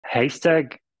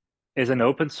Haystack is an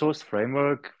open source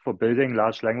framework for building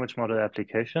large language model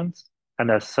applications.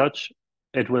 And as such,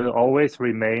 it will always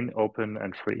remain open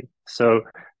and free. So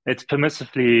it's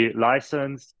permissively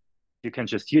licensed. You can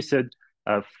just use it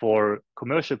for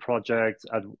commercial projects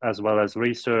as well as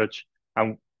research.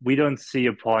 And we don't see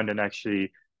a point in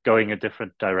actually going a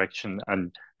different direction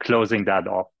and closing that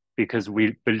off because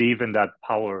we believe in that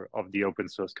power of the open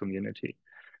source community.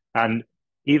 And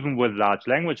even with large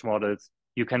language models,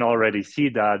 you can already see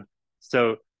that.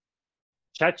 So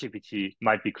ChatGPT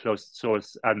might be closed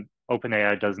source, and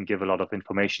OpenAI doesn't give a lot of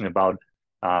information about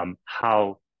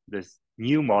how this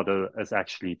new model is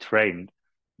actually trained.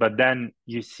 But then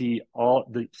you see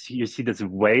this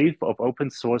wave of open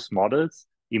source models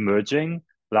emerging,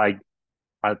 like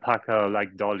Alpaca,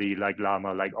 like Dolly, like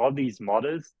Llama, like all these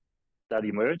models that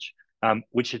emerge,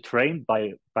 which are trained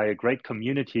by a great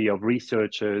community of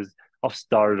researchers, of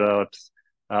startups,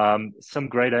 some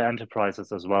greater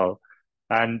enterprises as well.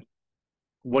 And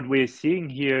what we're seeing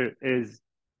here is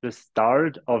the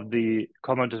start of the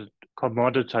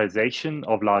commoditization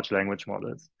of large language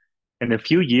models. In a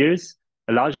few years,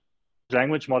 a large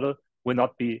language model will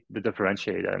not be the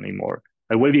differentiator anymore.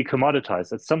 It will be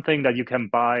commoditized. It's something that you can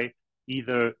buy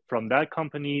either from that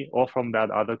company or from that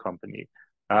other company.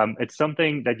 It's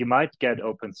something that you might get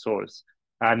open source.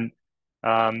 And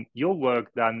your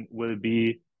work then will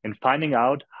be in finding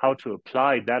out how to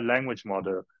apply that language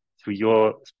model to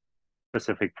your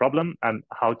specific problem and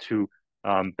how to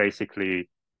basically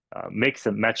mix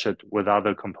and match it with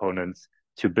other components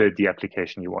to build the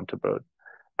application you want to build.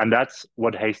 And that's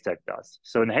what Haystack does.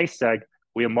 So in Haystack,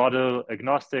 we are model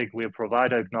agnostic, we are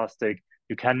provider agnostic.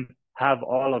 You can have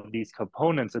all of these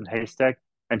components in Haystack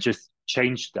and just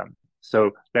change them.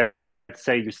 So let's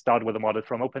say you start with a model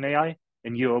from OpenAI, a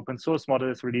new open source model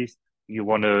is released, you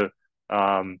want to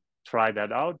try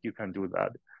that out, you can do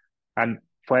that. And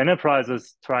for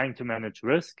enterprises trying to manage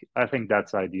risk, I think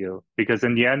that's ideal because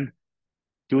in the end,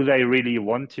 do they really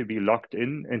want to be locked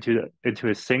into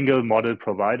a single model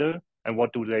provider? And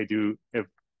what do they do if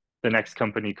the next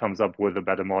company comes up with a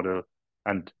better model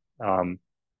and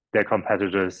their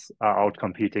competitors are out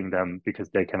competing them because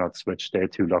they cannot switch? They're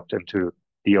too locked into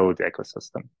the old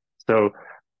ecosystem. So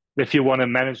if you want to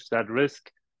manage that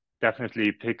risk,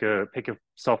 definitely pick a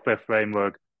software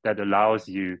framework that allows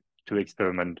you to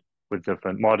experiment with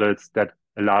different models, that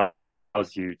allows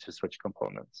you to switch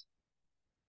components.